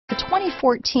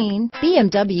2014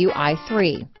 BMW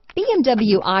i3.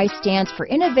 BMW i stands for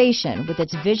innovation. With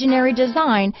its visionary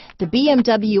design, the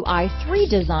BMW i3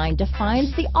 design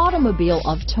defines the automobile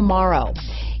of tomorrow.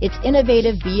 Its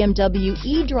innovative BMW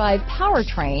eDrive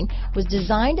powertrain was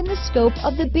designed in the scope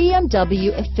of the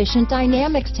BMW Efficient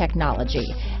Dynamics technology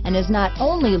and is not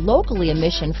only locally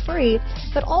emission-free,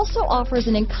 but also offers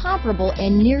an incomparable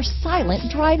and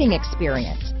near-silent driving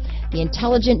experience. The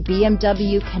intelligent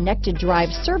BMW Connected Drive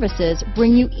services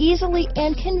bring you easily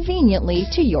and conveniently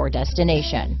to your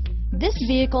destination. This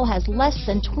vehicle has less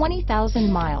than 20,000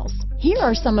 miles. Here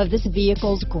are some of this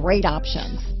vehicle's great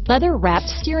options: leather-wrapped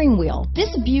steering wheel.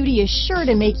 This beauty is sure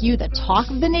to make you the talk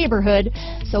of the neighborhood,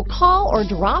 so call or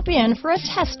drop in for a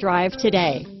test drive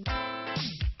today.